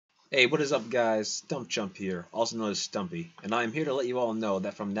Hey, what is up guys? Stump Chump here, also known as Stumpy, and I am here to let you all know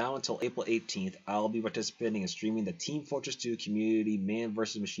that from now until April 18th, I'll be participating in streaming the Team Fortress 2 Community Man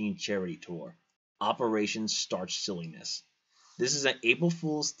vs. Machine Charity Tour, Operation Starched Silliness. This is an April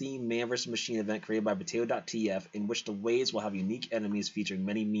Fool's themed Man vs. Machine event created by Potato.tf in which the waves will have unique enemies featuring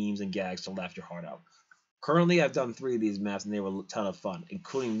many memes and gags to laugh your heart out. Currently, I've done 3 of these maps and they were a ton of fun,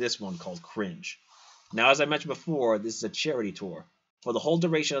 including this one called Cringe. Now, as I mentioned before, this is a charity tour. For the whole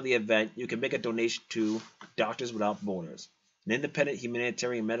duration of the event, you can make a donation to Doctors Without Borders, an independent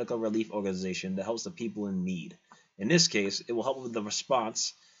humanitarian medical relief organization that helps the people in need. In this case, it will help with the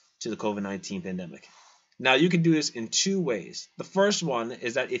response to the COVID-19 pandemic. Now, you can do this in 2 ways. The first one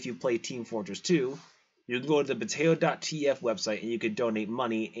is that if you play Team Fortress 2, you can go to the Potato.tf website and you can donate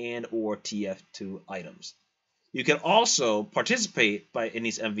money and or TF2 items. You can also participate in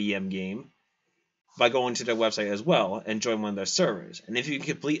this MvM game by going to their website as well and join one of their servers. And if you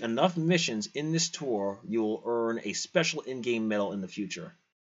complete enough missions in this tour, you will earn a special in-game medal in the future.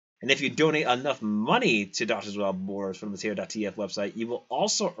 And if you donate enough money to Doctors Without Borders from the Potato.tf website, you will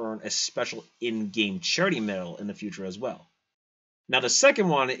also earn a special in-game charity medal in the future as well. Now the second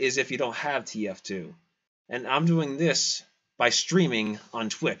one is if you don't have TF2. And I'm doing this by streaming on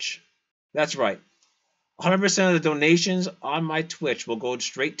Twitch. That's right. 100% of the donations on my Twitch will go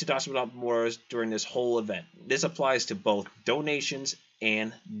straight to Doctors Without Borders during this whole event. This applies to both donations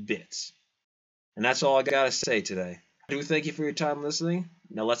and bits. And that's all I gotta say today. I do thank you for your time listening.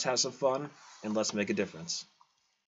 Now let's have some fun and let's make a difference.